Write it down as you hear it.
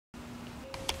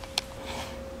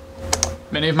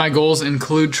Many of my goals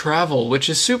include travel, which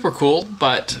is super cool,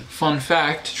 but fun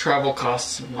fact, travel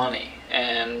costs money,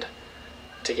 and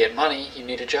to get money, you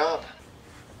need a job.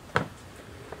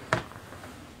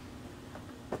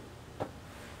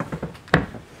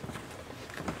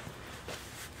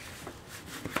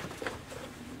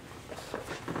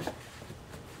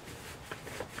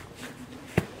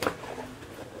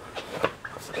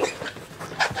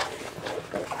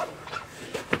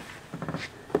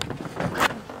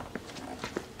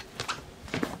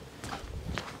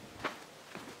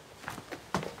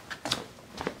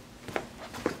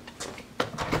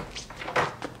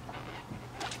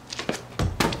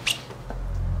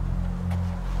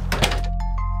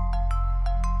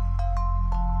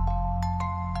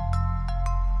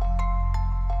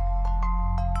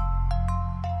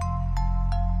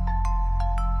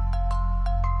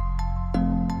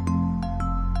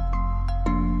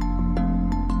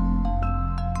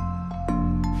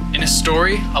 In a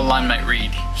story, a line might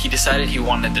read, he decided he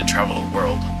wanted to travel the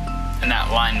world. And that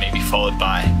line may be followed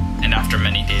by, and after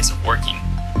many days of working,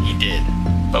 he did.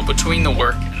 But between the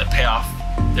work and the payoff,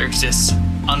 there exists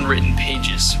unwritten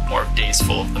pages, more of days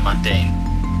full of the mundane.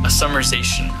 A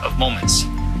summarization of moments,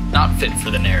 not fit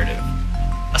for the narrative.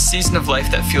 A season of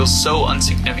life that feels so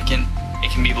insignificant,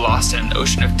 it can be lost in an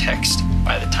ocean of text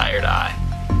by the tired eye.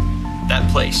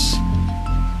 That place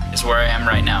is where I am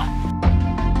right now.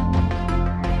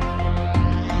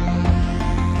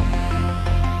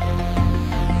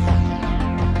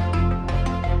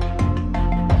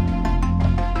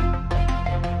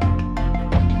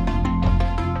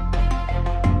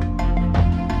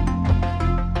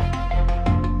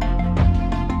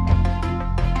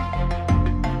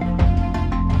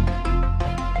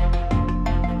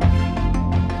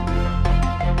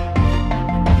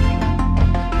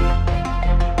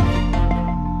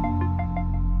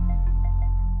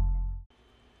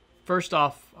 First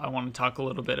off, I want to talk a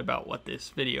little bit about what this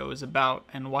video is about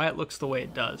and why it looks the way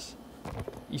it does.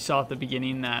 You saw at the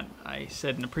beginning that I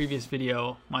said in a previous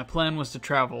video my plan was to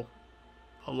travel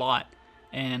a lot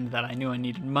and that I knew I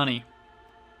needed money.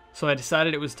 So I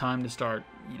decided it was time to start,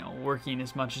 working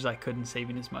as much as I could and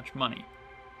saving as much money.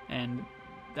 And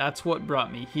that's what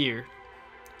brought me here.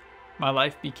 My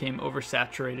life became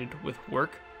oversaturated with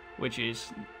work, which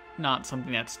is not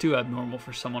something that's too abnormal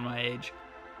for someone my age.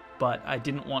 But I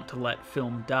didn't want to let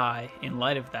film die in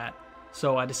light of that,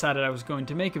 so I decided I was going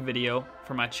to make a video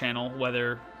for my channel,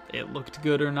 whether it looked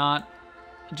good or not.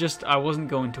 I wasn't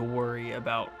going to worry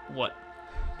about what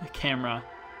the camera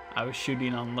I was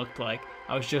shooting on looked like.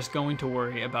 I was just going to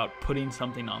worry about putting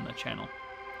something on the channel.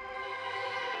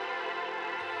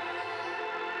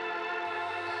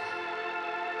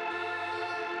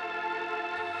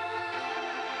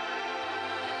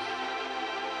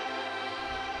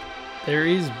 There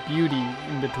is beauty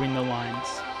in between the lines,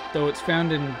 though it's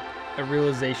found in a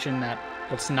realization that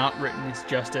what's not written is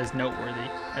just as noteworthy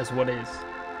as what is.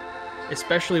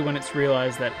 Especially when it's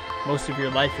realized that most of your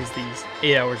life is these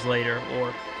 8 hours later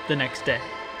or the next day.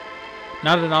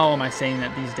 Not at all am I saying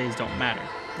that these days don't matter.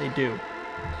 They do.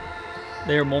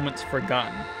 They are moments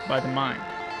forgotten by the mind,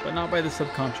 but not by the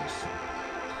subconscious.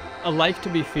 A life to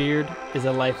be feared is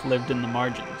a life lived in the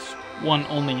margins. One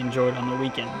only enjoyed on the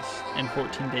weekends and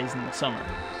 14 days in the summer,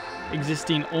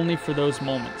 existing only for those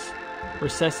moments,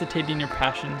 resuscitating your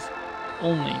passions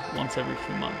only once every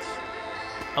few months.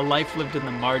 A life lived in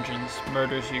the margins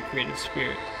murders your creative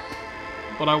spirit,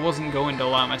 but I wasn't going to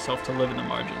allow myself to live in the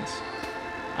margins.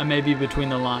 I may be between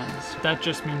the lines. That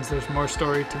just means there's more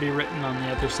story to be written on the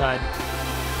other side.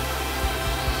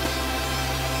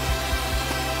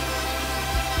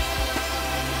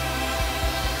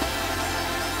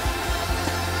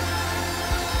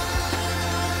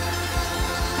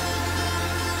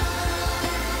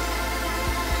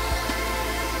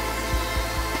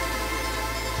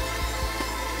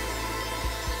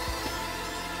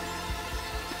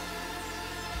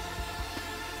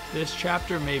 This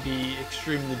chapter may be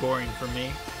extremely boring for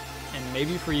me, and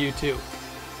maybe for you too,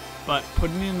 but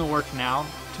putting in the work now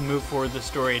to move forward the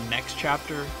story in next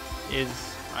chapter is,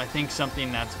 I think,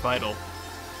 something that's vital.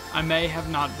 I may have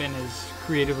not been as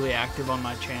creatively active on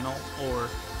my channel or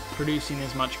producing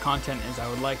as much content as I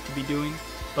would like to be doing,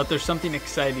 but there's something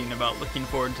exciting about looking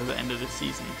forward to the end of the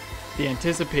season. The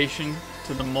anticipation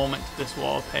to the moment this will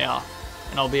all pay off,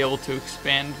 and I'll be able to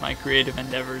expand my creative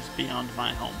endeavors beyond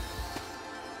my home.